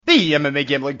The MMA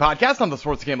Gambling Podcast on the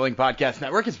Sports Gambling Podcast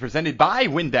Network is presented by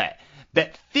WynnBET.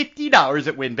 Bet $50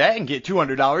 at WynnBET and get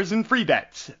 $200 in free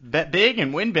bets. Bet big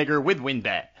and win bigger with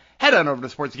WynnBET. Head on over to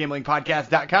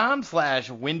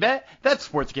sportsgamblingpodcast.com/WynnBET. That's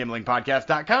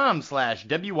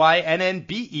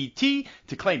sportsgamblingpodcast.com/WYNNBET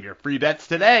to claim your free bets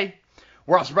today.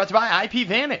 We're also brought to you by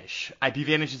IPVanish.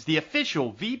 IPVanish is the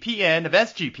official VPN of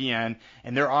SGPN,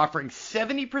 and they're offering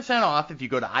 70% off if you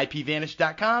go to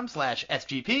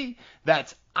IPVanish.com/SGP.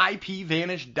 That's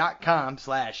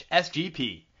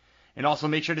IPVanish.com/SGP. And also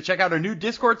make sure to check out our new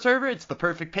Discord server. It's the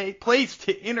perfect place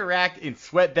to interact in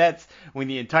sweat bets with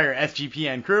the entire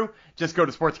SGPN crew. Just go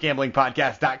to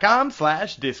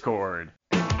sportsgamblingpodcast.com/Discord.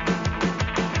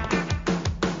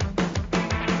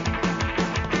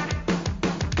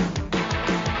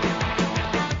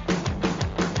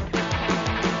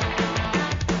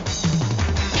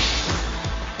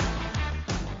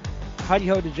 Howdy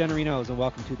ho, DeGenerinos, and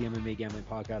welcome to the MMA Gambling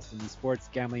Podcast from the Sports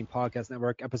Gambling Podcast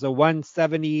Network, episode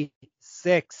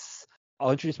 176.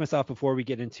 I'll introduce myself before we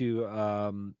get into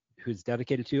who's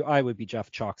dedicated to. I would be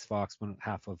Jeff Chalks Fox, one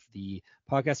half of the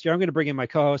podcast here. I'm going to bring in my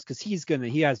co-host because he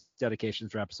has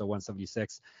dedications for episode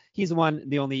 176. He's the one,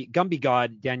 the only Gumby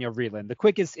God, Daniel Vreeland, the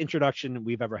quickest introduction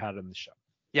we've ever had on the show.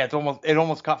 Yeah, it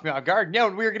almost caught me off guard. No,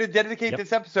 we were going to dedicate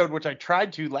this episode, which I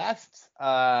tried to last,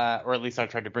 or at least I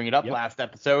tried to bring it up last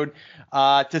episode,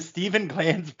 to Steven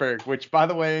Glansberg, which, by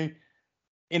the way,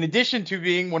 in addition to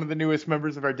being one of the newest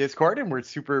members of our Discord, and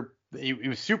he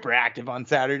was super active on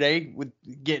Saturday with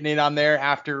getting in on there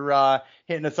after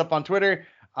hitting us up on Twitter,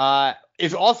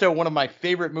 is also one of my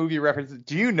favorite movie references.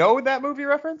 Do you know that movie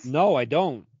reference? No, I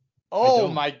don't. Oh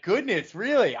my goodness,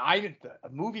 really? A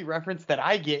movie reference that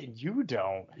I get and you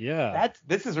don't. Yeah.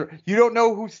 You don't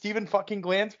know who Steven fucking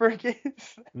Glansberg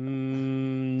is?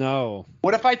 No.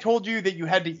 What if I told you that you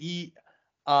had to eat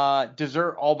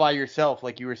dessert all by yourself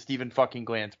like you were Steven fucking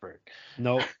Glansberg?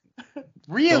 No.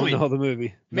 Really? Don't know the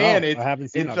movie. Man, no, I haven't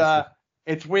seen it.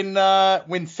 It's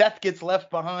when Seth gets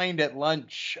left behind at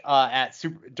lunch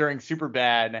during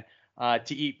Superbad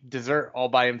to eat dessert all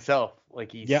by himself.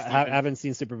 Like he's haven't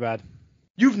seen Superbad.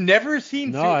 You've never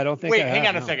seen? No, I don't think. Wait, hang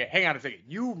on a second.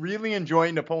 You really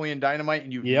enjoy Napoleon Dynamite,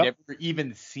 and you've never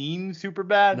even seen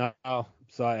Superbad? No.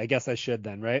 So I guess I should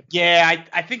then, right? Yeah,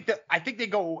 I think they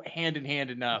go hand in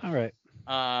hand enough. All right.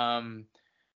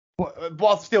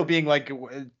 While still being like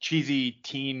cheesy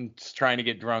teens trying to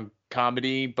get drunk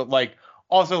comedy, but like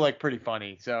also like pretty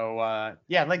funny. So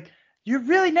like. You've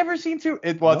really never seen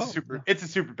It's a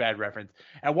super bad reference.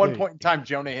 At one point in time,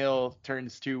 Jonah Hill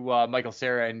turns to Michael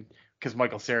Cera, and because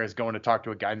Michael Cera is going to talk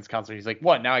to a guidance counselor, he's like,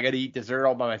 "What? Now I got to eat dessert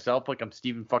all by myself, like I'm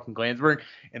Steven fucking Glansberg?"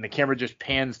 And the camera just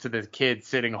pans to this kid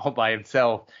sitting all by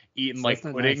himself, eating like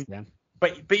pudding, nice,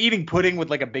 but eating pudding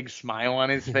with like a big smile on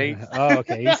his face. Oh,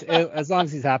 okay. As long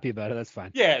as he's happy about it, that's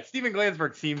fine. Yeah, Steven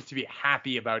Glansberg seems to be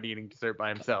happy about eating dessert by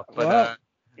himself, but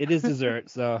it is dessert,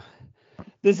 so.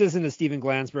 This isn't a Steven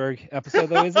Glansberg episode,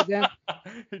 though, is it, Dan?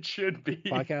 It should be.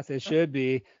 Podcast, it should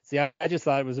be. See, I just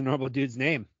thought it was a normal dude's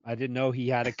name. I didn't know he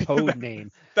had a code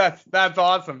name. That's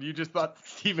awesome. You just thought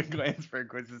Steven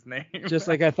Glansberg was his name. Just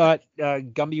like I thought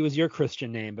Gumby was your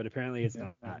Christian name, but apparently it's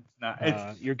not. It's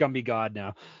not. You're Gumby God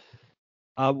now.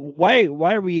 Why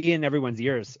are we in everyone's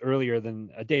ears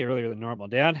a day earlier than normal,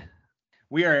 Dan?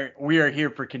 We are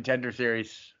here for Contender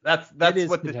Series. That's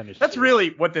really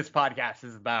what this podcast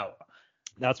is about.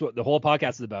 That's what the whole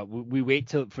podcast is about. We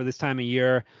wait for this time of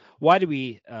year. Why are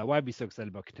we so excited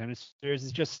about Contender Series?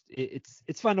 It's just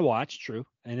it's fun to watch, true,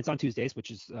 and it's on Tuesdays, which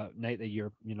is night that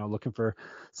you're looking for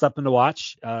something to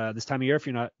watch this time of year if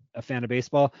you're not a fan of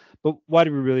baseball. But why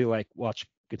do we really watch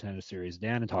Contender Series,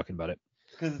 Dan, and talking about it?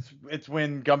 Because it's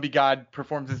when Gumby God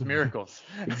performs his miracles.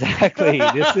 Exactly.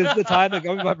 This is the time that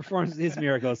Gumby God performs his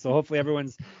miracles. So hopefully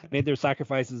everyone's made their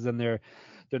sacrifices and their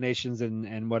donations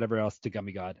and whatever else to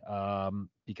Gumby God,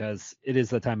 because it is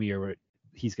the time of year where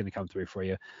he's going to come through for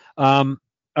you. All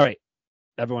right.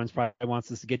 Everyone's probably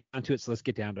wants us to get down to it, so let's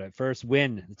get down to it. First,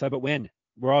 win. Let's talk about win.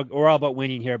 We're all about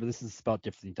winning here, but this is spelled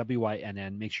differently.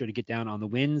 WYNN. Make sure to get down on the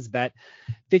wins bet.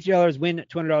 $50 win,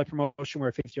 $200 promotion where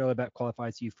a $50 bet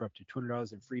qualifies you for up to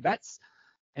 $200 in free bets.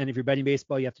 And if you're betting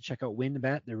baseball, you have to check out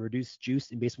WynnBET. Their reduced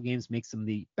juice in baseball games makes them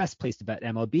the best place to bet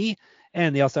MLB.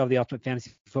 And they also have the ultimate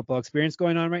fantasy football experience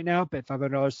going on right now. Bet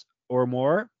 $500 or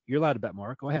more. You're allowed to bet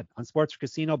more. Go ahead. On sports or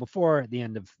casino before the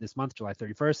end of this month, July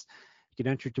 31st. You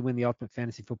can enter to win the ultimate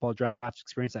fantasy football draft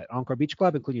experience at Encore Beach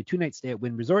Club, including a 2-night stay at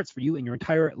Wynn Resorts for you and your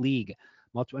entire league.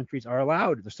 Multiple entries are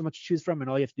allowed. There's so much to choose from, and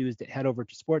all you have to do is to head over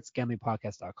to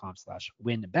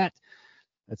sportsgamblingpodcast.com/WynnBET.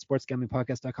 That's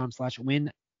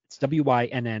sportsgamblingpodcast.com/win. It's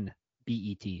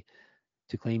WYNNBET.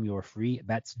 to claim your free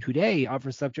bets today.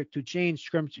 Offer subject to change.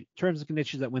 Terms and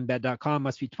conditions at winbet.com.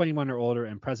 Must be 21 or older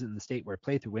and present in the state where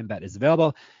playthrough WinBet is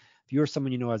available. If you or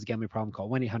someone you know has a gambling problem, call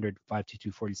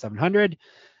 1-800-522-4700.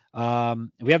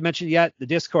 We haven't mentioned yet the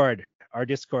Discord. Our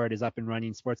Discord is up and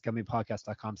running,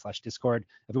 sportsgamblingpodcast.com/Discord.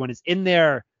 Everyone is in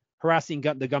there harassing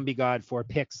the Gumby God for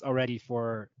picks already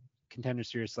for Contender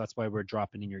Series. So that's why we're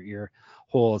dropping in your ear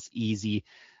holes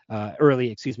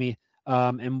early.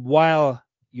 And while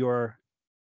you're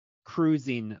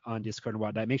cruising on Discord and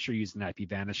whatnot, make sure you're using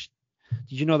IPVanish.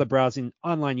 Did you know that browsing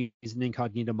online using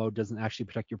incognito mode doesn't actually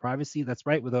protect your privacy? That's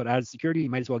right. Without added security, you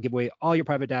might as well give away all your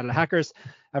private data to hackers,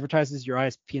 advertisers, your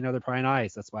ISP, and other prying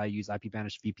eyes. That's why I use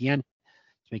IPVanish VPN to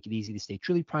make it easy to stay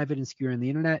truly private and secure on the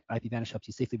internet. IPVanish helps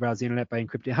you safely browse the internet by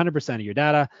encrypting 100% of your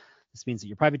data. This means that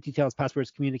your private details,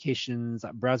 passwords, communications,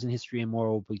 browsing history, and more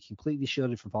will be completely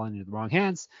shielded from falling into the wrong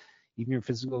hands. Even your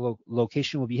physical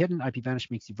location will be hidden.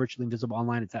 IPVanish makes you virtually invisible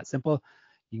online. It's that simple.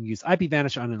 You can use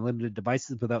IPVanish on unlimited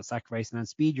devices without sacrificing on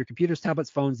speed. Your computers, tablets,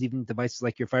 phones, even devices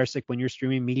like your Fire Stick when you're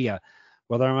streaming media.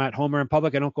 Whether I'm at home or in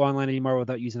public, I don't go online anymore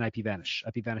without using IPVanish.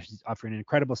 IPVanish is offering an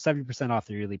incredible 70% off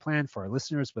their yearly plan for our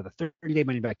listeners with a 30-day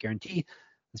money-back guarantee.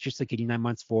 It's just like 89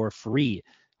 months for free.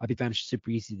 IPVanish is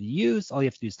super easy to use. All you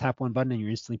have to do is tap one button and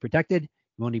you're instantly protected.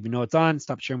 You won't even know it's on.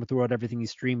 Stop sharing with the world everything you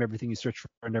stream, everything you search for,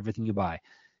 and everything you buy.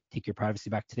 Take your privacy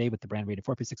back today with the brand rated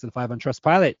 4.6 out of 5 on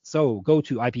Trustpilot. So go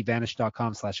to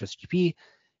ipvanish.com/SGP.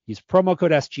 Use promo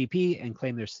code SGP and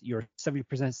claim your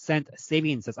 70%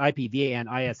 savings. That's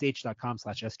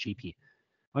ipvanish.com/SGP.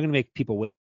 I'm going to make people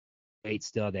wait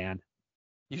still, Dan.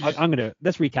 Let's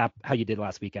recap how you did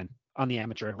last weekend on the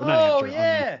amateur. Well, not amateur.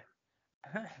 Yeah.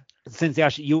 Since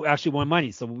you actually won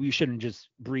money, so we shouldn't just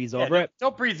breeze over it.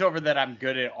 Don't breeze over that. I'm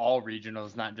good at all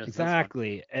regionals, not just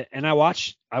exactly. And I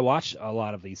watch a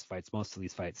lot of these fights, most of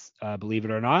these fights, believe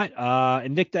it or not.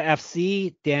 Invicta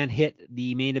FC, Dan hit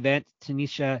the main event.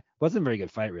 Tanisha wasn't a very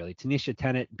good fight, really. Tanisha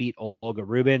Tennant beat Olga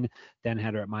Rubin. Dan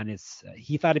had her at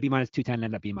he thought it'd be -210,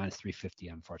 ended up being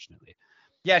 -350, unfortunately.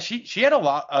 Yeah, she had a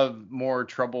lot of more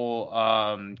trouble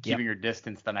keeping her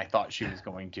distance than I thought she was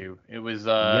going to. It was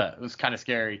kind of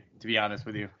scary, to be honest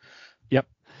with you. Yep.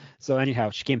 So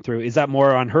anyhow, she came through. Is that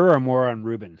more on her or more on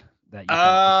Rubin?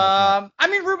 I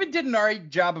mean, Rubin did an alright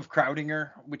job of crowding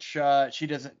her, which she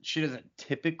doesn't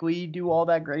typically do all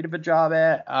that great of a job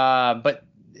at. But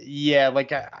yeah,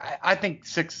 like I think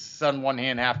 6 on one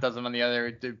hand, half dozen on the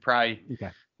other. Probably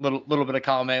little bit of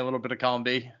column A, a little bit of column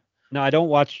B. No, I don't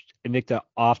watch Invicta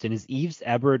often. Is Yves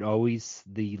Ebert always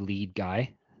the lead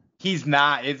guy? He's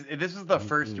not. This is the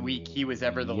first week he was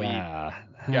ever the lead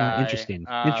guy. Interesting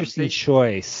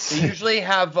choice. They usually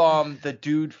have the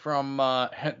dude from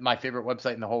my favorite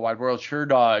website in the whole wide world,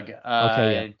 SureDog.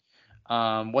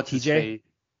 What's TJ? His face?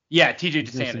 Yeah, TJ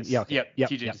DeSantis. TJ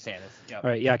DeSantis. Yep.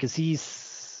 All right, yeah, because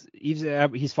he's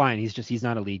fine. He's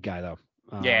not a lead guy though.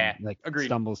 Agreed.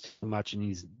 Stumbles too much and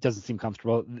he doesn't seem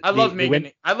comfortable. I love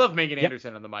Megan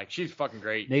Anderson on the mic. She's fucking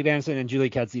great. Megan Anderson and Julie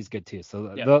Kedzie is good too.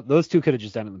 So those two could have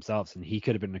just done it themselves, and he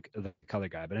could have been the color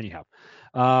guy. But anyhow,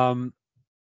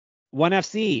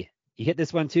 1FC, he hit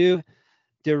this one too.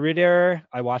 De Ridder,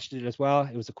 I watched it as well.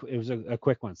 It was a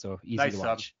quick one, so easy to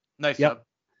watch. Nice sub.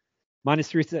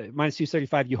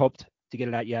 -235. You hoped to get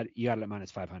it at, you got it at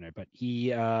 -500, but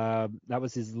he that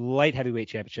was his light heavyweight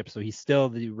championship, so he's still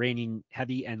the reigning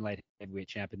heavy and light heavyweight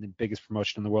champ in the biggest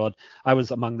promotion in the world. I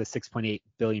was among the 6.8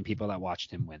 billion people that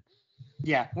watched him win.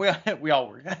 Yeah, we all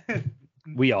were.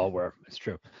 We all were. It's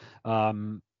true.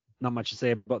 Not much to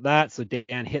say about that. So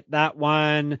Dan hit that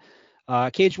one.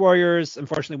 Cage Warriors,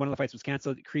 unfortunately, one of the fights was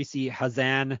canceled. Creasy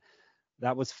Hazan,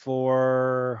 that was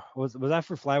for was that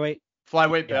for flyweight?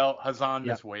 Flyweight belt. Hazan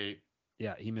missed weight.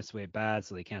 Yeah, he missed weight bad,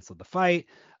 so they canceled the fight.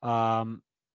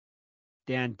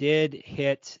 Dan did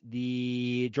hit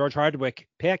the George Hardwick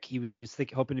pick. He was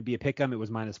hoping to be a pick'em. It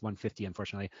was -150,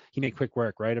 unfortunately. He made quick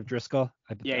work, right, of Driscoll?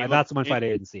 That's the one fight I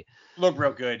didn't see. Looked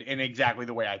real good, and exactly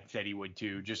the way I said he would,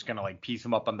 too. Just going to, piece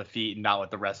him up on the feet and not let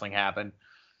the wrestling happen.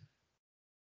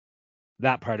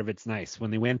 That part of it's nice. When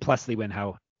they win, plus they win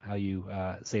how you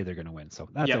say they're going to win. So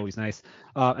that's always nice.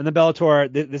 And the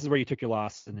Bellator, this is where you took your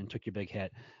loss and then took your big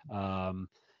hit.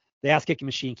 The ass-kicking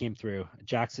machine came through.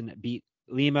 Jackson beat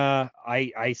Lima.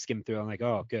 I skimmed through. I'm like,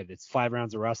 oh, good. It's 5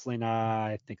 rounds of wrestling.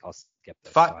 I think I'll skip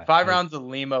this. Five rounds of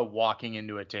Lima walking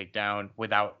into a takedown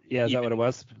without. Yeah, is that what it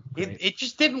was? It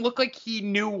just didn't look like he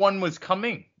knew one was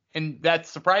coming, and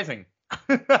that's surprising.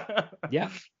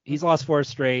 Yeah, he's lost 4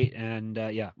 straight, and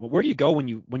well, where do you go when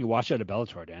you watch out of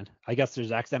Bellator, Dan? I guess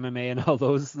there's XMMA and all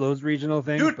those regional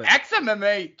things. Dude,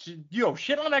 XMMA,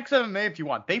 shit on XMMA if you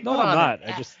want. I'm not.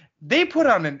 they put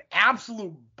on an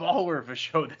absolute baller of a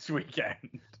show this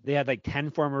weekend. They had like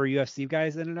 10 former UFC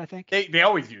guys in it, I think. They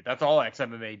always do. That's all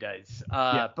XMMA does.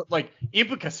 But like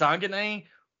Impa Kasanganay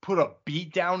put a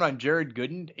beat down on Jared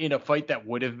Gooden in a fight that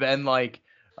would have been like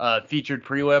featured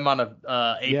prelim on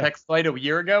a Apex fight a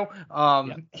year ago.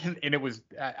 And it was,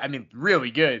 I mean,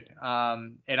 really good.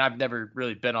 And I've never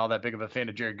really been all that big of a fan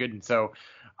of Jared Gooden. So,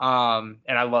 and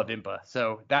I love Impa.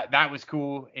 So that was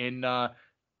cool. And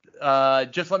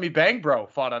Just Let Me Bang Bro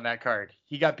fought on that card.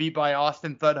 He got beat by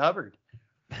Austin Thud Hubbard.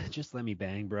 Just Let Me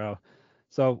Bang Bro.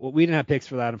 So we didn't have picks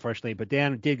for that, unfortunately, but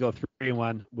Dan did go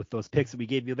 3-1 with those picks that we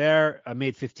gave you there. I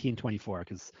made 15-24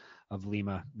 because of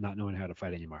Lima not knowing how to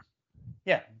fight anymore.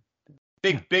 Yeah.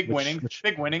 Big winnings.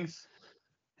 Big winnings.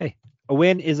 Hey, a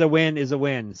win is a win is a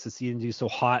win. So he didn't do so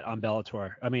hot on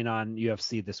Bellator. I mean, on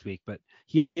UFC this week, but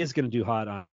he is going to do hot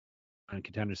on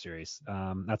Contender Series.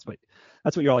 That's what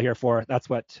you're all here for. That's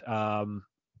what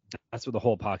the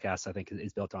whole podcast, I think,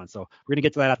 is built on. So we're going to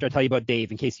get to that after I tell you about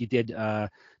Dave, in case you did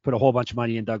put a whole bunch of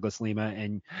money in Douglas Lima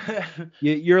and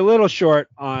you're a little short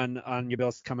on your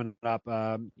bills coming up.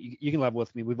 You can level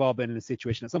with me. We've all been in a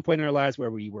situation at some point in our lives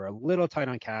where we were a little tight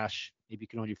on cash. Maybe you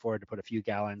can only afford to put a few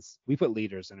gallons. We put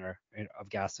liters of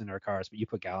gas in our cars, but you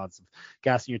put gallons of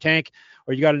gas in your tank,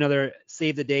 or you got another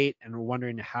save the date and we're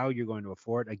wondering how you're going to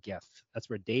afford a gift. That's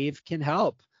where Dave can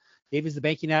help. Dave is the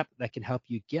banking app that can help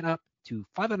you get up to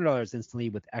 $500 instantly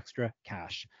with extra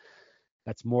cash.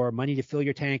 That's more money to fill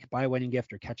your tank, buy a wedding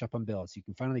gift, or catch up on bills. You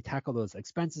can finally tackle those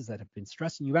expenses that have been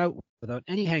stressing you out without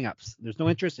any hangups. There's no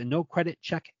interest and no credit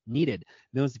check needed.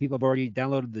 Millions of people have already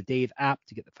downloaded the Dave app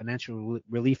to get the financial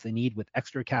relief they need with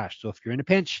extra cash. So if you're in a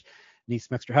pinch, need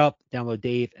some extra help, download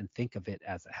Dave and think of it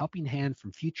as a helping hand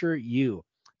from future you.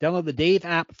 Download the Dave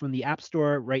app from the App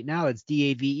Store right now. It's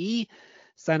DAVE.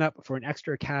 Sign up for an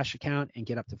extra cash account and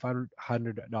get up to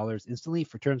 $500 instantly.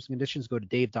 For terms and conditions, go to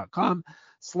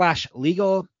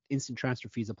dave.com/legal. Instant transfer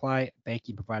fees apply.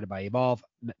 Banking provided by Evolve,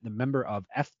 the member of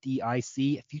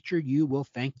FDIC. Future you will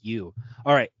thank you.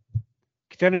 All right.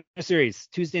 Contender Series,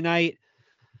 Tuesday night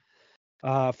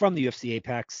from the UFC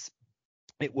Apex.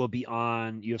 It will be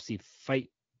on UFC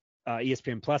Fight,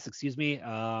 ESPN Plus, excuse me.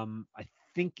 I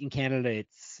think in Canada it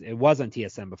was on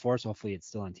TSN before, so hopefully it's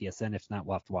still on TSN. If not,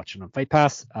 we'll have to watch it on Fight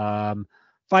Pass. 5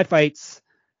 fights.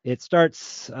 It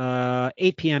starts 8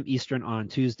 p.m. Eastern on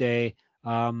Tuesday.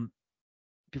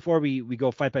 Before we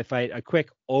go fight by fight, a quick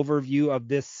overview of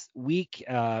this week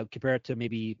compared to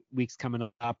maybe weeks coming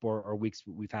up or weeks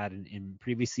we've had in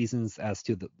previous seasons as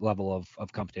to the level of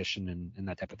competition and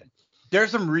that type of thing.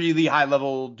 There's some really high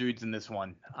level dudes in this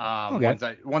one. Ones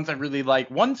I really like.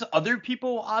 Ones other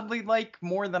people oddly like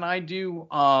more than I do.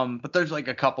 But there's like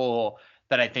a couple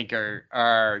that I think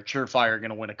are surefire going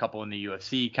to win a couple in the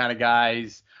UFC kind of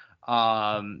guys.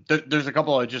 There's a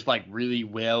couple of just like really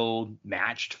well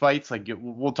matched fights. Like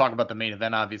we'll talk about the main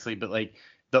event obviously, but like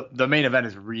the main event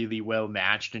is really well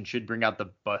matched and should bring out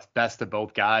the best of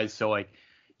both guys. So like,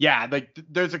 yeah, like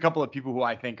there's a couple of people who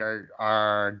I think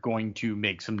are going to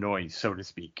make some noise, so to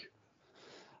speak.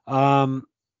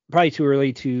 Probably too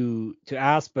early to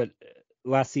ask, but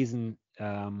last season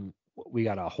we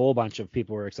got a whole bunch of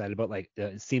people we're excited about. Like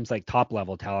it seems like top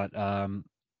level talent.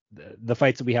 The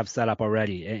fights that we have set up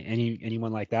already.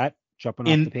 Anyone like that jumping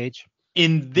off the page?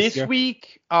 In this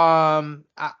week,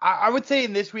 I would say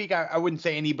in this week I wouldn't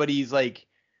say anybody's like.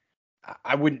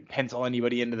 I wouldn't pencil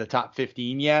anybody into the top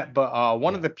 15 yet, but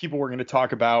one of the people we're going to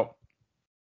talk about,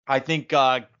 I think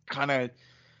kind of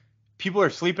people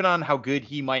are sleeping on how good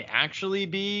he might actually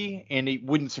be, and it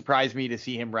wouldn't surprise me to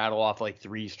see him rattle off like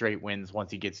 3 straight wins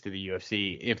once he gets to the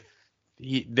UFC if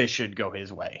this should go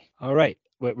his way. All right.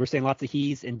 We're saying lots of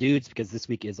he's and dudes because this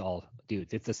week is all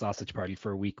dudes. It's a sausage party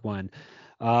for week 1.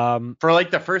 For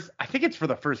like I think it's for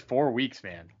the first 4 weeks,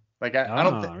 man. Like I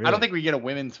don't think we get a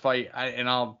women's fight, and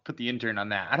I'll put the intern on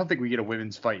that. I don't think we get a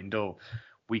women's fight until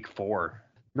week 4.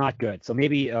 Not good. So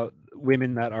maybe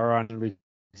women that are on recent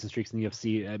streaks in the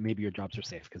UFC, maybe your jobs are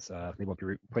safe because they won't be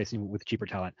replacing with cheaper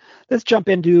talent. Let's jump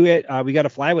into it. We got a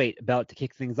flyweight bout to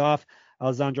kick things off.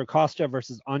 Alessandro Costa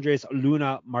versus Andres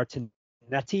Luna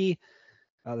Martinetti.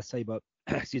 Let's tell you about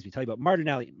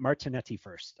Martinetti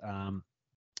first.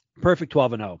 Perfect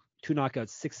 12-0. 2 knockouts,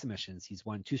 6 submissions. He's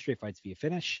won 2 straight fights via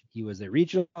finish. He was a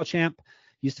regional champ.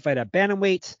 He used to fight at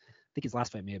bantamweight. I think his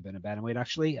last fight may have been a bantamweight,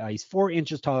 actually. He's 4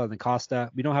 inches taller than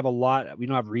Costa. We don't have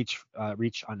reach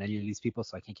on any of these people,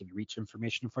 so I can't give you reach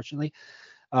information, unfortunately.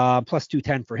 Plus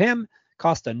 210 for him.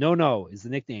 Costa, no is the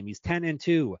nickname. He's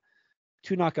 10-2.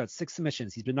 2 knockouts, 6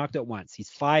 submissions. He's been knocked out once.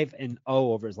 He's 5-0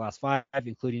 over his last 5,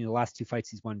 including the last 2 fights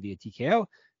he's won via TKO.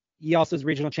 He also is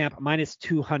regional champ, minus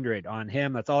 200 on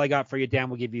him. That's all I got for you, Dan.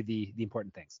 We'll give you the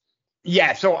important things.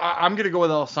 Yeah, so I'm going to go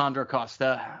with Alessandro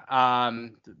Costa.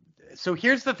 So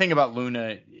here's the thing about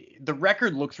Luna. The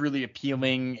record looks really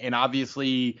appealing, and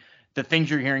obviously the things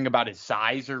you're hearing about his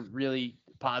size are really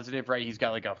positive, right? He's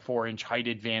got like a 4-inch height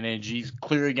advantage. He's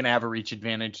clearly going to have a reach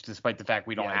advantage, despite the fact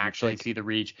we don't actually see the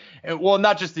reach. Well,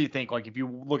 not just do you think, like if you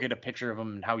look at a picture of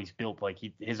him and how he's built, like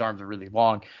his arms are really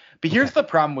long. But here's the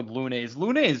problem with Luna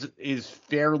is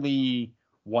fairly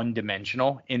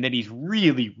one-dimensional in that he's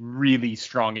really, really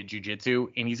strong at jiu-jitsu,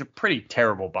 and he's a pretty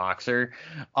terrible boxer.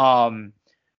 But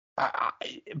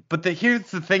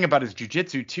here's the thing about his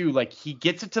jiu-jitsu too, like he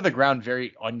gets it to the ground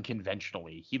very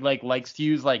unconventionally. He likes to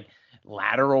use like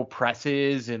lateral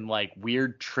presses and like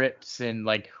weird trips and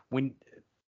like when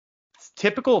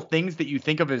typical things that you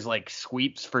think of as like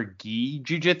sweeps for gi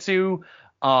jiu-jitsu,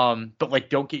 but like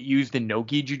don't get used in no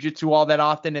gi jiu-jitsu all that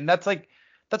often. And that's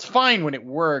fine when it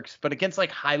works, but against like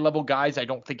high level guys, I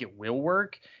don't think it will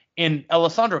work. And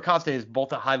Alessandro Costa is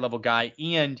both a high level guy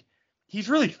and he's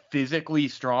really physically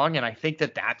strong, and I think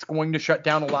that's going to shut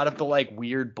down a lot of the like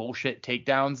weird bullshit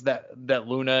takedowns that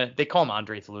Luna, they call him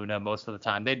Andres Luna most of the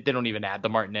time. They don't even add the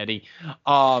Martinetti.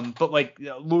 But like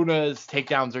Luna's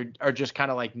takedowns are just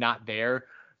kind of like not there.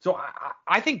 So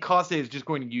I think Costa is just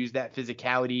going to use that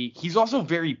physicality. He's also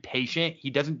very patient. He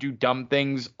doesn't do dumb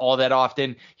things all that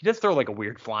often. He does throw like a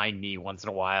weird flying knee once in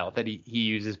a while that he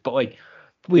uses, but like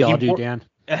we all do, Dan.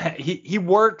 He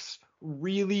works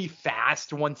really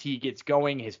fast once he gets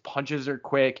going. His punches are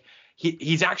quick.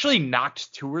 He's actually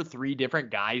knocked 2 or 3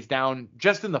 different guys down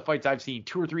just in the fights I've seen.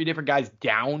 2 or 3 different guys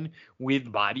down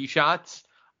with body shots.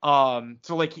 So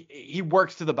like he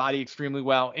works to the body extremely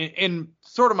well. And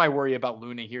sort of my worry about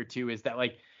Luna here too is that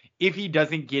like if he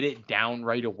doesn't get it down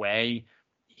right away,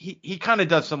 he kind of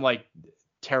does some like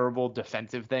terrible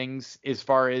defensive things as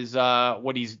far as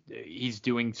what he's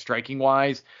doing striking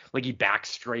wise. Like he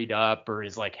backs straight up or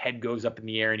his like head goes up in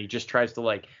the air and he just tries to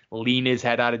like lean his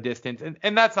head out of distance,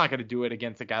 and that's not going to do it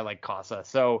against a guy like Costa.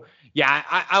 So yeah,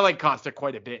 I like Costa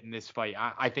quite a bit in this fight.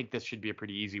 I think this should be a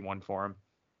pretty easy one for him.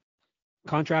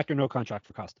 Contract or no contract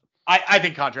for Costa? I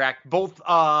think contract, both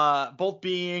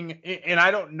being, and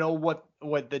I don't know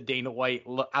what the Dana White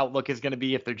outlook is going to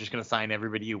be, if they're just going to sign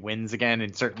everybody who wins again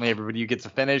and certainly everybody who gets a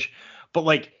finish. But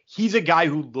like he's a guy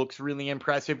who looks really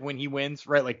impressive when he wins,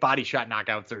 right? Like body shot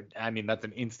knockouts that's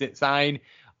an instant sign.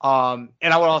 And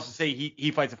I would also say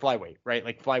he fights a flyweight, right?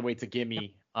 Like flyweight's a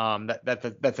gimme.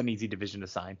 That's an easy division to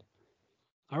sign.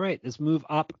 All right, let's move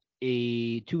up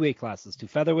 2 weight classes to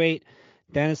featherweight.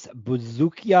 Denis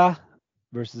Buzukja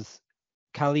versus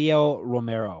Khalil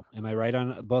Romero. Am I right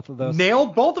on both of those?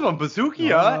 Nailed both of them.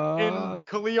 Buzukja and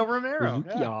Khalil Romero.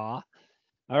 Buzukja. Yeah.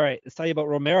 All right, let's tell you about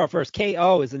Romero first.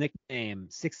 KO is a nickname.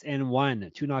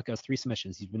 6-1, 2 knockouts, 3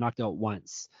 submissions. He's been knocked out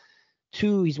once.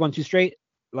 He's won 2 straight.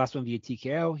 Last one via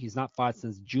TKO. He's not fought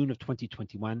since June of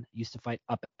 2021. Used to fight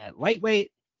up at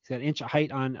lightweight. He's got an inch of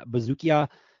height on Buzukja,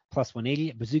 plus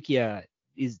 180. Buzukja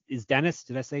is Dennis.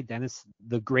 Did I say Dennis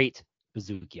the Great?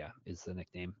 Buzukja is the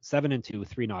nickname. 7-2,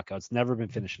 3 knockouts. Never been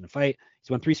finished in a fight. He's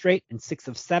won 3 straight and 6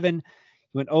 of 7.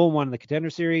 He went 0-1 in the Contender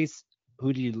Series.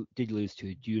 Who did you lose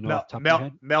to? Do you know off the top of your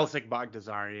head? Melsik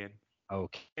Baghdasaryan.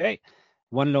 Okay.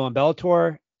 1-0 on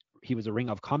Bellator. He was a Ring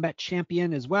of Combat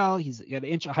champion as well. He's got an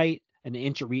inch of height and an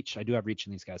inch of reach. I do have reach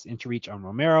in these guys. Inch of reach on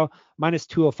Romero. Minus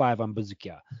 205 on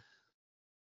Buzukja.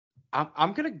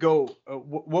 I'm gonna go.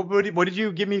 What did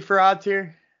you give me for odds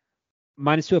here?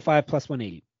 Minus 205 plus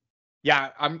 180. Yeah,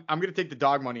 I'm gonna take the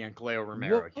dog money on Khalil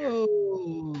Romero here.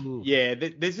 Yeah,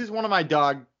 this is one of my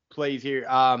dog plays here.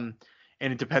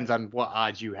 And it depends on what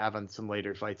odds you have on some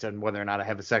later fights and whether or not I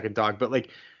have a second dog. But like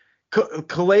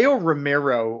Khalil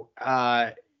Romero,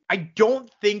 I don't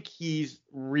think he's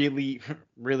really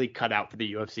cut out for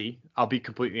the UFC. I'll be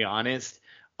completely honest.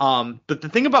 But the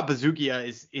thing about Buzukja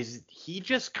is he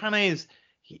just kind of is.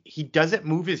 He doesn't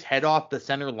move his head off the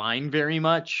center line very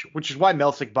much, which is why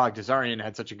Melsik Baghdasaryan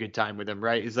had such a good time with him,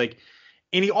 right? Is like,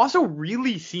 and he also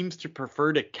really seems to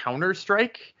prefer to counter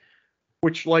strike,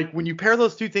 which like when you pair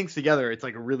those two things together, it's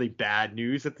like a really bad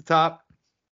news at the top.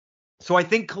 So I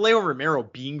think Khalil Romero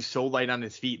being so light on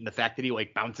his feet and the fact that he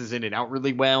like bounces in and out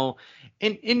really well,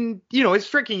 and his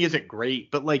striking isn't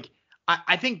great, but like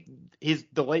I think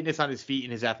the lightness on his feet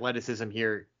and his athleticism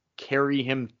here carry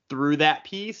him through that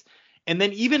piece. And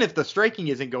then even if the striking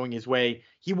isn't going his way,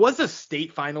 he was a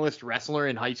state finalist wrestler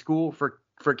in high school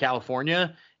for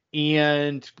California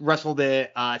and wrestled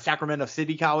at Sacramento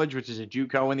City College, which is a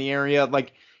JUCO in the area.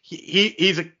 Like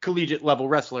he's a collegiate level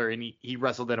wrestler, and he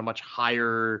wrestled at a much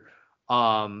higher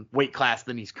weight class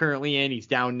than he's currently in. He's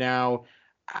down now.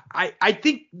 I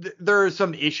think there are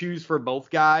some issues for both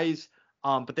guys.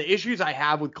 But the issues I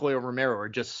have with Khalil Romero are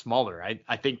just smaller.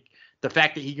 I think the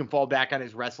fact that he can fall back on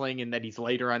his wrestling and that he's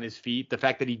later on his feet, the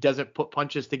fact that he doesn't put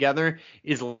punches together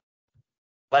is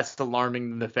less alarming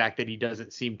than the fact that he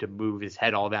doesn't seem to move his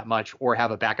head all that much or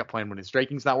have a backup plan when his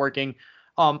striking's not working.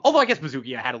 Although I guess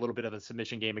Bazookia had a little bit of a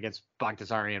submission game against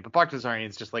Baghdasaryan, but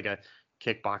Baghdasaryan's just like a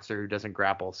kickboxer who doesn't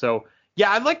grapple. So yeah,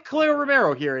 I like Khalil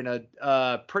Romero here in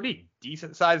a pretty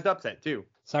decent sized upset too.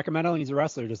 Sacramento, and he's a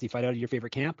wrestler. Does he fight out of your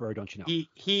favorite camp, or don't you know?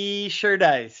 He sure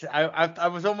does. I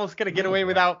was almost gonna get away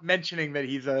without mentioning that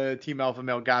he's a Team Alpha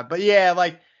Male guy, but yeah,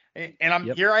 like,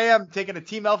 and here I am taking a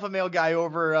Team Alpha Male guy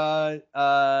over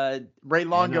Ray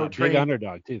Longo trained big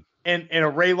underdog too, and a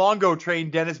Ray Longo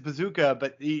trained Dennis Bazooka,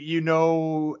 but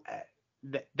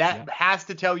that has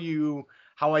to tell you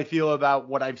how I feel about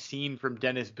what I've seen from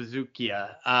Dennis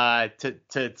Bazooka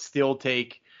to still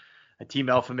take a Team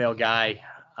Alpha Male guy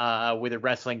with a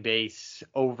wrestling base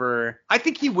over. I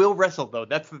think he will wrestle though.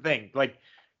 That's the thing. Like,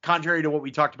 contrary to what we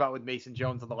talked about with Mason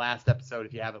Jones on the last episode,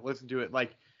 if you haven't listened to it,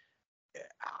 like,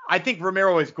 I think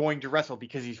Romero is going to wrestle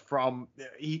because he's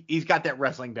got that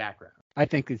wrestling background. I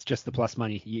think it's just the plus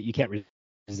money. You can't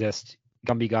resist.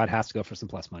 Gumby God has to go for some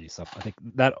plus money. So I think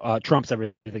that trumps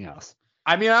everything else.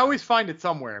 I mean, I always find it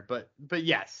somewhere, but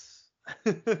yes.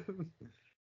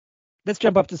 Let's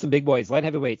jump up to some big boys. Light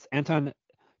heavyweights. Anton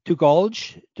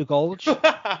Tugalj?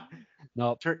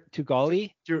 No,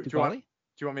 Tugali? Do you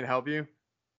want me to help you?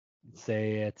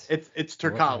 Say it. It's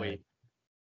Turkali.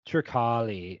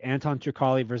 Turkali. Anton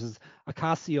Turkali versus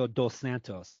Acacio dos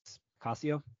Santos.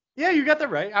 Acacio? Yeah, you got that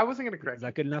right. I wasn't going to correct. Is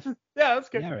that good enough? Yeah, that's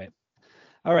good. Yeah,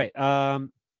 all right.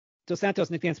 Dos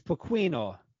Santos nicknames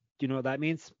Pequeno. Do you know what that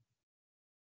means?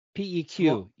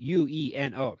 Pequeno.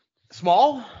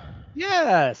 Small?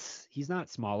 Yes. He's not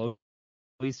small.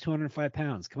 He's 205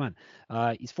 pounds. Come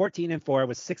on. He's 14-4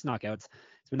 with 6 knockouts.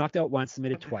 He's been knocked out once,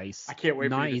 submitted twice. I can't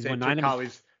wait for you to say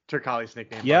Turkali's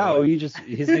nickname. Yeah,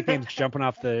 his nickname's jumping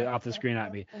off the screen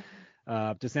at me.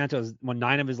 Dos Santos won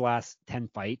 9 of his last 10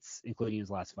 fights, including his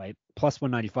last fight, plus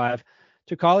 195.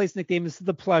 Turkali's nickname is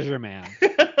the Pleasure Man.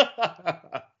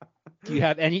 Do you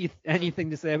have anything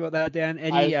to say about that, Dan?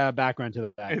 Any background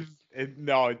to that?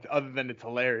 No, other than it's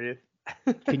hilarious.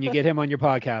 Can you get him on your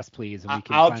podcast, please? And we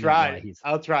can I'll try.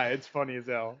 I'll try. It's funny as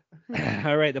hell.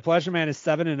 All right. The Pleasure Man is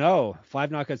 7-0, 5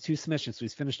 knockouts, 2 submissions. So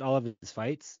he's finished all of his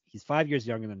fights. He's 5 years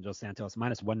younger than Dos Santos,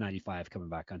 minus 195 coming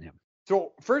back on him.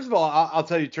 So first of all, I'll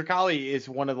tell you, Turkali is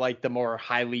one of like the more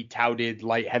highly touted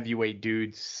light heavyweight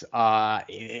dudes.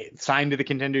 Signed to the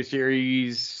Contender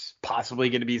Series, possibly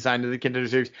going to be signed to the Contender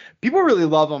Series. People really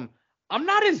love him. I'm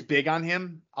not as big on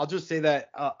him. I'll just say that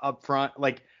up front.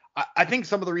 Like, I think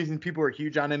some of the reasons people are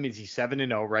huge on him is he's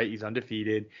 7-0, right? He's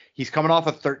undefeated. He's coming off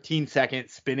a 13-second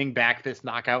spinning back fist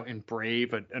knockout in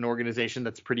Brave, an organization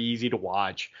that's pretty easy to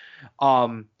watch.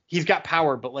 He's got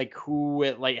power, but like, who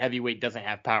at light heavyweight doesn't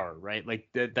have power, right? Like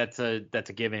that's a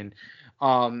given.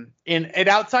 And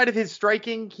outside of his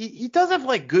striking, he does have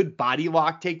like good body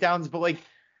lock takedowns, but like,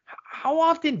 how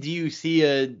often do you see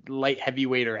a light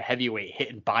heavyweight or a heavyweight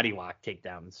hitting body lock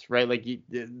takedowns, right? Like,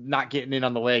 not getting in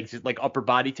on the legs, like upper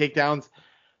body takedowns.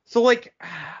 So like,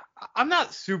 I'm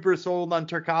not super sold on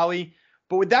Turkali,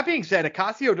 but with that being said,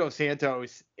 Acacio dos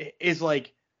Santos is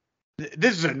like,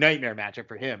 this is a nightmare matchup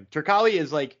for him. Turkali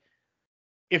is like,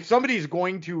 if somebody's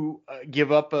going to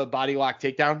give up a body lock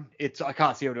takedown, it's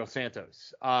Acacio dos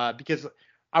Santos, because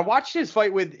I watched his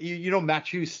fight with,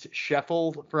 Matthews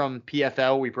Scheffel from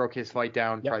PFL. We broke his fight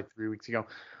down probably 3 weeks ago.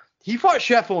 He fought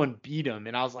Scheffel and beat him,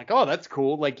 and I was like, oh, that's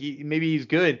cool. Like, maybe he's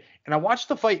good. And I watched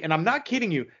the fight, and I'm not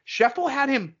kidding you. Scheffel had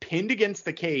him pinned against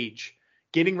the cage,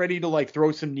 getting ready to, like,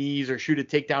 throw some knees or shoot a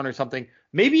takedown or something,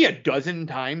 maybe a dozen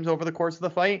times over the course of the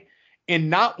fight. And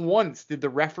not once did the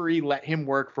referee let him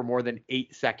work for more than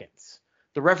 8 seconds.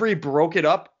 The referee broke it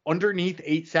up underneath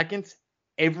 8 seconds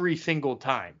every single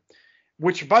time,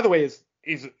 which, by the way,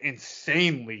 is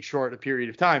insanely short a period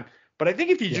of time. But I think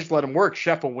if you just let him work,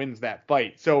 Scheffel wins that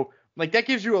fight. So, like, that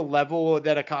gives you a level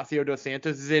that Acacio dos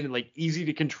Santos is in, like, easy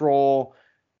to control,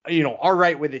 all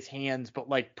right with his hands, but,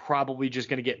 like, probably just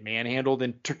going to get manhandled.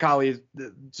 And Turkali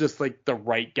is just, like, the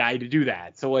right guy to do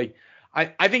that. So, like,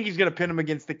 I think he's going to pin him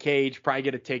against the cage, probably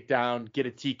get a takedown, get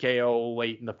a TKO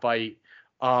late in the fight,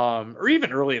 or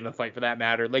even early in the fight for that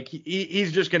matter. Like,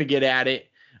 he's just going to get at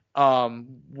it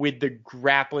with the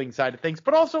grappling side of things,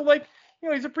 but also, like,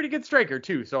 he's a pretty good striker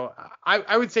too. So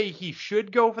I would say he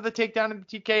should go for the takedown and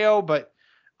the TKO, but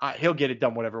he'll get it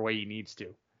done whatever way he needs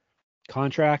to.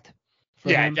 Contract?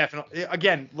 Yeah, him? Definitely.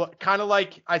 Again, kind of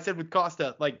like I said with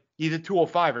Costa, like, he's a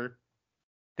 205er.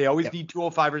 They always need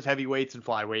 205ers, heavyweights, and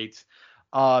flyweights.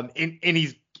 And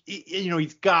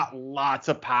he's got lots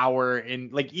of power,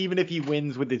 and like even if he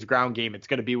wins with his ground game, it's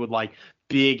going to be with like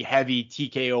big heavy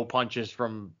TKO punches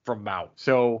from Mount.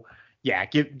 So yeah,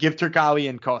 give Turcali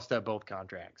and Costa both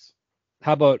contracts.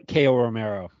 How about KO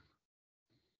Romero?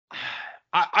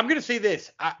 I'm going to say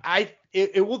this.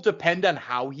 It will depend on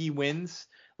how he wins.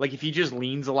 Like if he just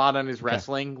leans a lot on his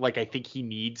wrestling, like I think he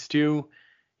needs to,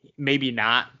 maybe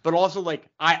not. But also like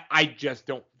I just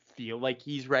don't feel like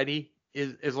he's ready.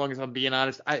 As long as I'm being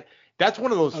honest, that's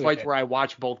one of those fights where I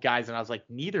watch both guys and I was like,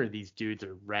 neither of these dudes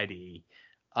are ready.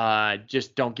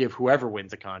 Just don't give whoever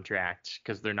wins a contract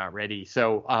because they're not ready.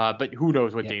 So, but who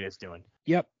knows what Dana's doing?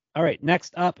 Yep. All right.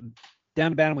 Next up,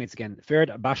 down to bantamweights again. Farid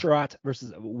Basharat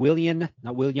versus Willian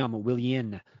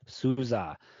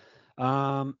Souza.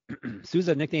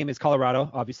 Souza nickname is Colorado,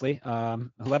 obviously.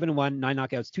 11-1, 9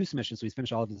 knockouts, 2 submissions. So he's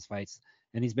finished all of his fights,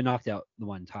 and he's been knocked out the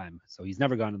one time. So he's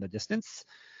never gone to the distance.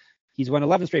 He's won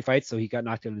 11 straight fights, so he got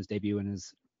knocked out in his debut and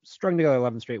has strung together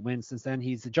 11 straight wins since then.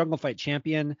 He's the jungle fight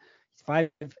champion. He's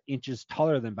 5 inches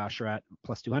taller than Basharat,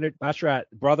 plus 200. Basharat,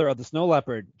 brother of the snow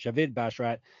leopard, Javid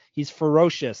Basharat. He's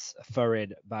ferocious,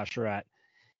 Farid Basharat.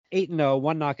 8-0,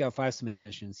 1 knockout, 5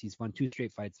 submissions. He's won 2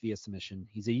 straight fights via submission.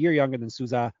 He's a year younger than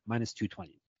Souza, minus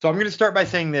 220. So I'm going to start by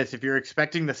saying this. If you're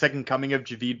expecting the second coming of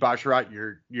Javid Basharat,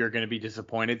 you're going to be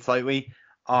disappointed slightly.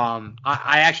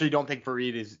 I actually don't think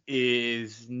Farid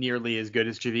is nearly as good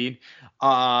as Javid.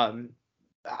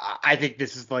 I think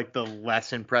this is like the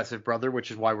less impressive brother, which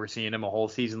is why we're seeing him a whole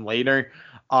season later.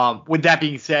 With that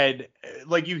being said,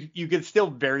 like you could still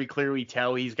very clearly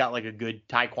tell he's got like a good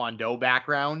Taekwondo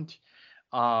background,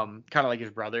 kind of like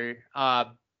his brother.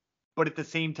 But at the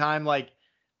same time, like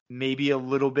maybe a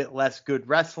little bit less good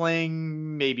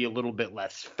wrestling, maybe a little bit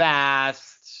less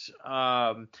fast.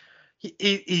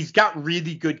 He's got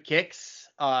really good kicks.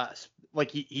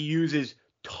 Like he uses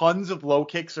tons of low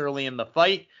kicks early in the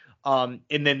fight. And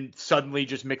then suddenly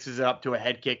just mixes it up to a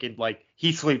head kick and like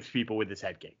he sleeps people with his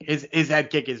head kick. His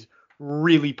head kick is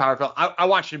really powerful. I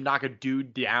watched him knock a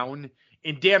dude down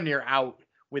and damn near out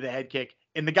with a head kick,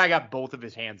 and the guy got both of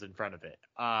his hands in front of it,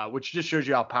 which just shows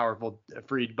you how powerful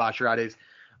Farid Basharat is.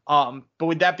 But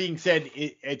with that being said,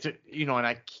 it's and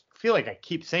I feel like I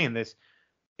keep saying this,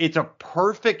 it's a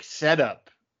perfect setup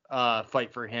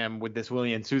fight for him with this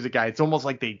Willian Souza guy. It's almost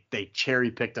like they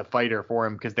cherry picked a fighter for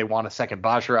him because they want a second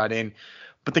Basharat in.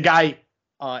 But the guy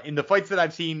in the fights that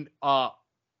I've seen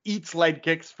eats leg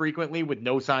kicks frequently with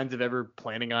no signs of ever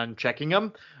planning on checking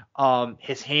them.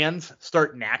 His hands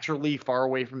start naturally far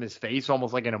away from his face,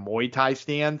 almost like in a Muay Thai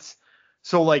stance.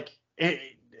 So like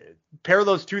pair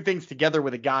those two things together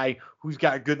with a guy who's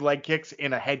got good leg kicks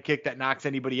and a head kick that knocks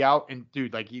anybody out, and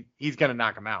dude, like he's gonna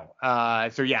knock him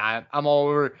out. So yeah, I'm all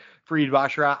over Farid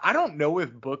Basharat. I don't know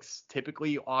if books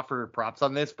typically offer props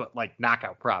on this, but like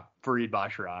knockout prop Farid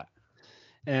Basharat.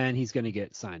 And he's gonna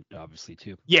get signed, obviously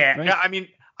too. Yeah, right? I mean,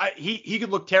 he could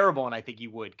look terrible, and I think he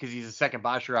would because he's a second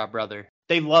Basharat brother.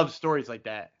 They love stories like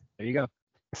that. There you go.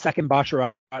 Second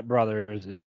Basharat brother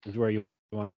is where you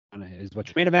want. Is what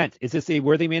your main event. Is this a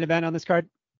worthy main event on this card?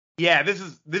 Yeah, this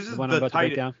is the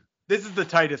tightest. This is the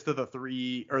tightest of the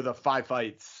 3 or the 5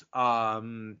 fights. Yeah,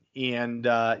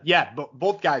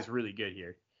 both guys really good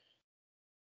here.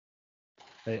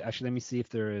 Actually, let me see if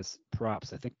there is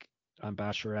props. I think on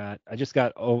Basharat, I just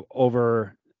got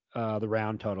over the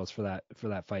round totals for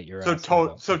that fight.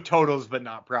 So totals, but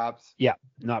not props. Yeah,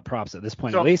 not props at this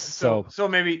point at least. So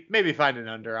maybe find an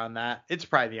under on that. It's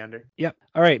probably the under. Yep.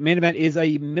 All right. Main event is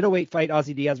a middleweight fight: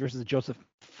 Ozzy Diaz versus Joseph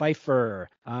Pfeiffer.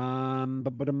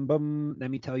 Let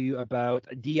me tell you about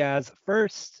Diaz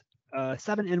first.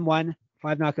 7-1,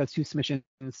 5 knockouts, 2 submissions,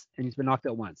 and he's been knocked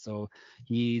out once. So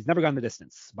he's never gone the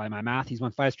distance. By my math, he's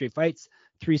won 5 straight fights,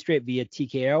 3 straight via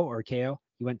TKO or KO.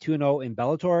 He went 2-0 in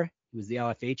Bellator. He was the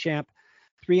LFA champ.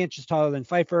 3 inches taller than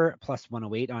Pfeiffer, plus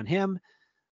 108 on him.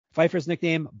 Pfeiffer's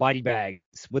nickname, Body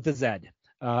Bags, with a Z.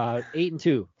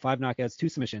 8-2, 5 knockouts, 2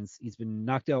 submissions. He's been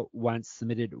knocked out once,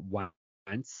 submitted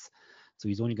once. So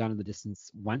he's only gone in the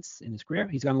distance once in his career.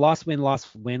 He's gone loss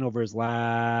win over his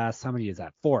last, how many is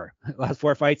that? 4. Last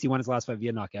 4 fights. He won his last fight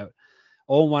via knockout.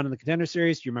 0-1 in the Contender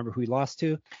Series. Do you remember who he lost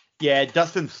to? Yeah,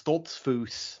 Dustin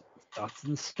Stoltzfus.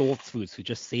 Dustin Stoltzfus, who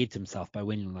just saved himself by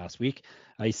winning last week.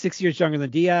 He's 6 years younger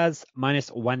than Diaz, minus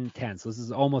 110. So this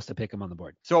is almost a pick him on the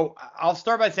board. So I'll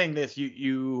start by saying this.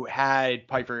 You had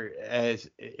Pfeiffer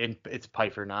it's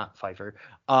Pfeiffer, not Pfeiffer.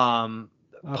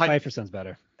 Pfeiffer sounds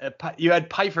better. You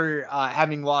had Pfeiffer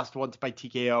having lost once by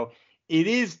TKO. It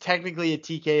is technically a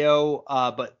TKO,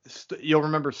 but you'll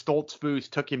remember Stoltzfus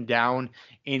took him down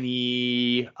and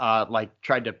he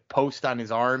tried to post on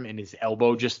his arm and his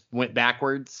elbow just went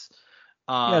backwards.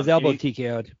 Yeah, his elbow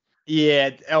TKO'd.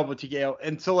 Yeah, elbow TKO.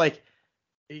 And so like,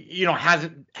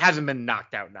 hasn't been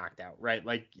knocked out, right?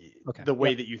 Like the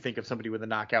way that you think of somebody with a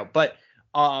knockout. But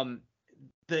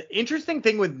the interesting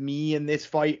thing with me in this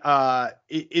fight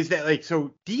is that like,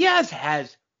 so Diaz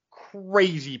has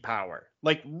crazy power,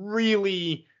 like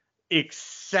really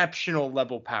exceptional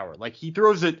level power. Like he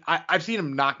throws it. I've seen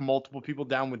him knock multiple people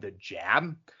down with a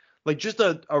jab, like just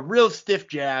a real stiff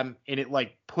jab, and it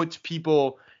like puts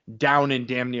people down and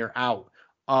damn near out.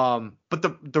 But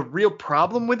the real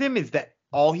problem with him is that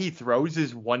all he throws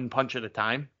is one punch at a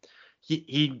time.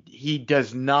 He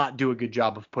does not do a good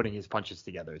job of putting his punches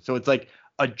together. So it's like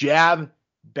a jab,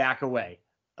 back away,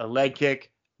 a leg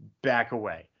kick, back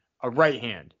away, a right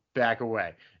hand, back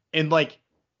away. And like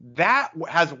that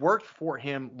has worked for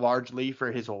him largely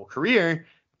for his whole career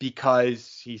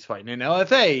because he's fighting in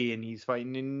LFA and he's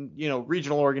fighting in,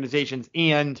 regional organizations,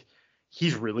 and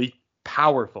he's really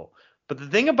powerful. But the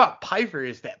thing about Pyfer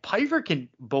is that Pyfer can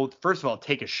both, first of all,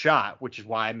 take a shot, which is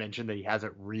why I mentioned that he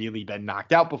hasn't really been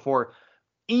knocked out before.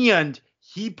 And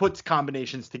he puts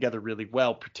combinations together really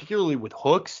well, particularly with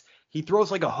hooks. He throws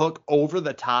like a hook over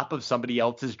the top of somebody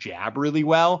else's jab really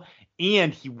well.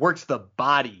 And he works the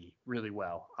body really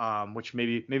well, which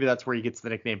maybe that's where he gets the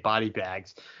nickname Body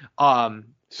Bags.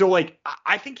 So like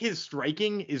I think his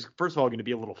striking is, first of all, going to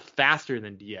be a little faster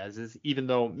than Diaz's, even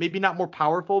though maybe not more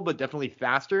powerful, but definitely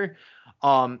faster.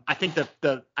 I think that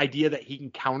the idea that he can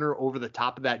counter over the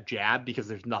top of that jab because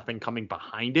there's nothing coming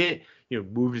behind it,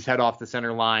 move his head off the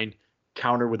center line,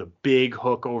 counter with a big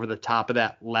hook over the top of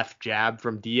that left jab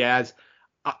from Diaz.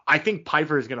 I think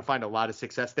Pyfer is going to find a lot of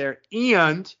success there.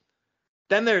 And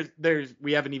then there's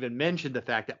we haven't even mentioned the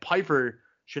fact that Pyfer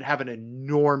should have an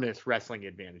enormous wrestling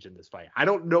advantage in this fight. I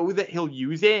don't know that he'll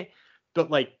use it,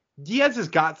 but like Diaz has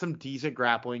got some decent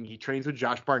grappling. He trains with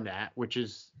Josh Barnett, which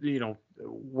is,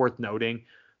 worth noting.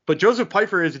 But Joseph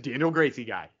Pyfer is a Daniel Gracie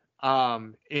guy,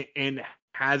 and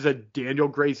has a Daniel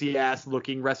Gracie-ass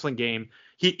looking wrestling game.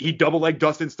 He double-legged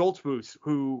Dustin Stoltzfus,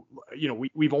 who,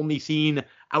 we've only seen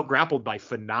out-grappled by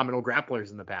phenomenal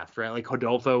grapplers in the past, right? Like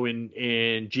Hodolfo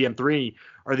and GM3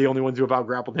 are the only ones who have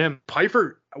out-grappled him.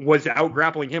 Pyfer was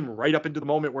out-grappling him right up into the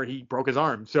moment where he broke his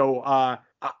arm. So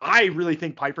I really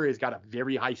think Pyfer has got a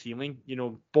very high ceiling,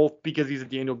 both because he's a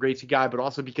Daniel Gracie guy, but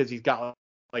also because he's got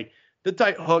like the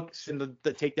tight hooks and the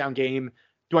takedown game.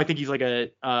 Do I think he's like a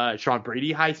Sean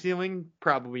Brady high ceiling?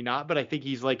 Probably not, but I think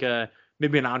he's like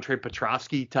maybe an Andre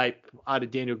Petroski type out of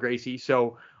Daniel Gracie.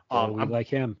 So we like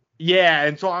him. Yeah,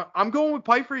 and so I'm going with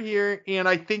Pyfer here, and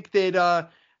I think that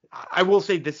I will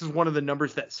say this is one of the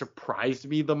numbers that surprised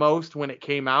me the most when it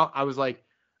came out. I was like,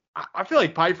 I feel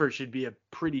like Pyfer should be a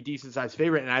pretty decent sized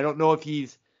favorite, and I don't know if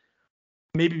he's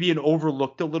maybe being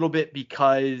overlooked a little bit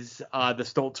because the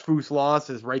Stoltzfus loss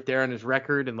is right there on his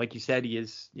record, and like you said, he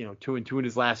is 2-2 in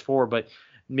his last 4. But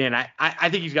man, I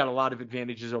think he's got a lot of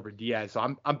advantages over Diaz,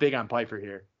 so I'm big on Pyfer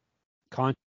here.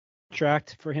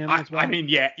 Contract for him as well. I mean,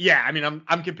 yeah. I mean,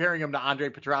 I'm comparing him to Andre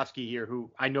Petroski here,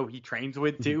 who I know he trains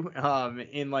with too.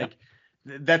 And like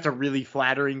that's a really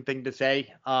flattering thing to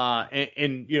say.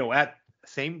 And at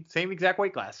same exact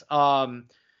weight class.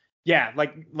 Yeah,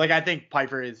 like I think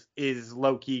Pyfer is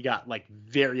low key got like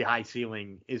very high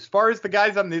ceiling as far as the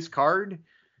guys on this card.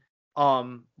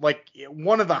 Like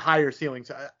one of the higher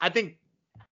ceilings. I think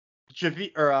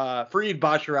Farid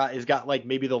Basharat has got like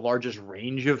maybe the largest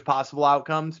range of possible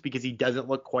outcomes because he doesn't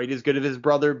look quite as good as his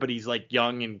brother, but he's like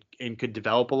young and could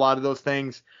develop a lot of those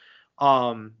things.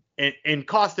 And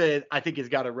Costa, I think, has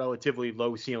got a relatively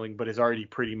low ceiling, but has already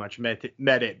pretty much met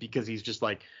it because he's just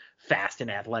like fast and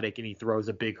athletic and he throws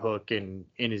a big hook and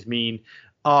is mean.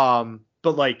 But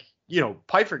like,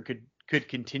 Pyfer could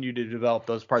continue to develop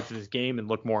those parts of his game and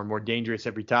look more and more dangerous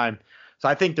every time. So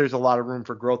I think there's a lot of room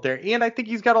for growth there. And I think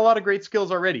he's got a lot of great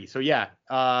skills already. So yeah,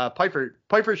 Pyfer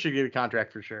should get a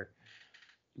contract for sure.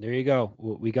 There you go.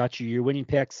 We got you your winning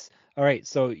picks. All right.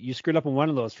 So you screwed up on one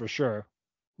of those for sure.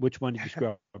 Which one did you screw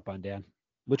up on, Dan?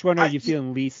 Which one are you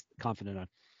feeling least confident on?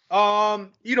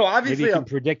 Obviously maybe you can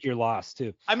predict your loss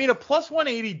too. I mean, a plus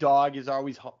 180 dog is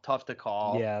always tough to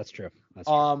call. Yeah, that's true.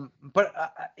 But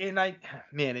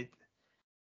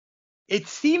it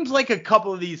seems like a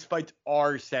couple of these fights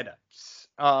are setups.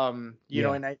 And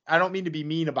I don't mean to be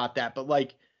mean about that, but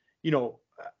like,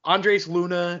 Andres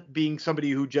Luna being somebody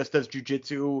who just does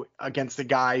jiu-jitsu against a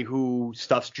guy who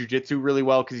stuffs jiu-jitsu really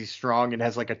well because he's strong and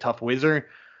has like a tough whizzer,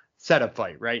 setup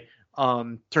fight, right?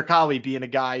 Turkali being a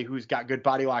guy who's got good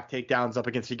body lock takedowns up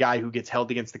against a guy who gets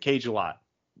held against the cage a lot,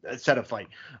 setup fight.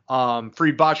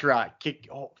 Farid Basharat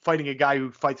fighting a guy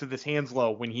who fights with his hands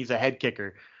low when he's a head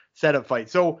kicker, setup fight.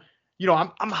 So,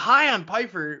 I'm high on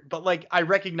Pyfer, but like I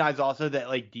recognize also that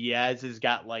like Diaz has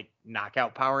got like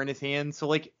knockout power in his hands. So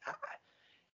like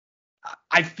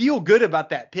I feel good about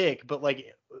that pick, but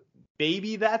like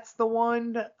maybe that's the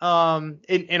one.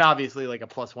 And obviously like a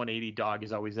plus 180 dog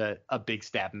is always a big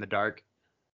stab in the dark.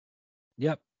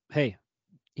 Yep. Hey,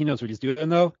 he knows what he's doing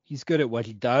though. He's good at what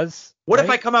he does. What right?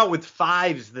 if I come out with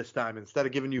 5s this time instead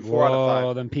of giving you 4 out of 5?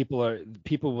 Well, then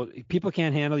people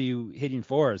can't handle you hitting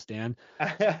 4s, Dan.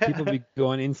 People be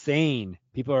going insane.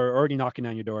 People are already knocking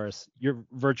on your doors, your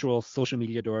virtual social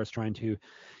media doors, trying to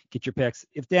get your picks.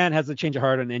 If Dan has a change of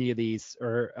heart on any of these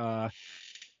or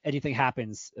anything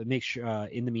happens, make sure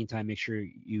in the meantime, make sure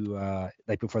you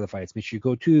like before the fights, make sure you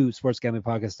go to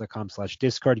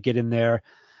sportsgamblingpodcast.com/discord, get in there.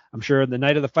 I'm sure the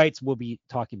night of the fights we'll be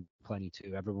talking plenty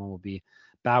too. Everyone will be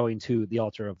bowing to the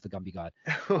altar of the Gumby God.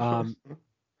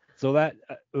 So that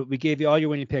we gave you all your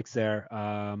winning picks there.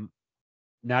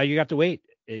 Now you have to wait.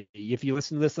 If you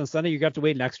listen to this on Sunday, you have to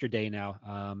wait an extra day now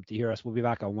to hear us. We'll be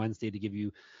back on Wednesday to give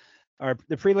you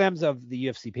the prelims of the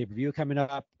UFC pay-per-view coming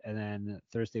up, and then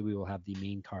Thursday we will have the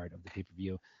main card of the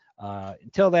pay-per-view.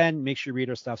 Until then, make sure you read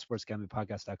our stuff,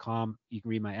 sportsgamblingpodcast.com. You can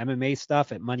read my MMA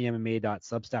stuff at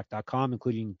moneymma.substack.com,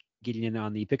 including getting in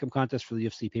on the pick'em contest for the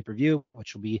UFC pay-per-view,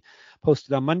 which will be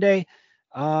posted on Monday.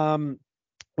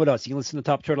 What else? You can listen to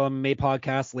Top Turtle MMA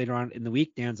podcast later on in the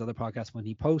week, Dan's other podcast when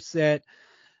he posts it.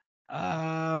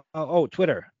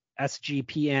 Twitter.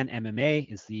 SGPN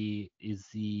MMA is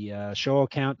the show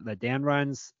account that Dan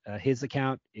runs. His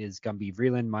account is Gumby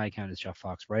Vreeland. My account is Jeff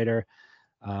Fox Writer.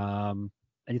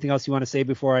 Anything else you want to say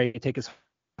before I take us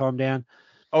home, Dan?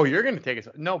 Oh, you're going to take us?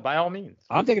 No, by all means.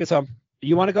 I'm taking us home.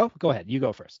 You want to go? Go ahead. You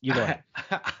go first. You go ahead.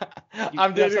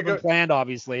 I'm doing something planned,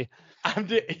 obviously.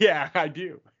 Yeah, I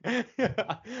do.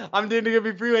 I'm doing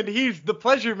Gumby Vreeland. He's the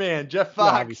pleasure man, Jeff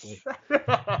Fox. Yeah, obviously.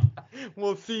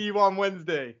 We'll see you on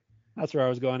Wednesday. That's where I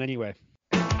was going anyway.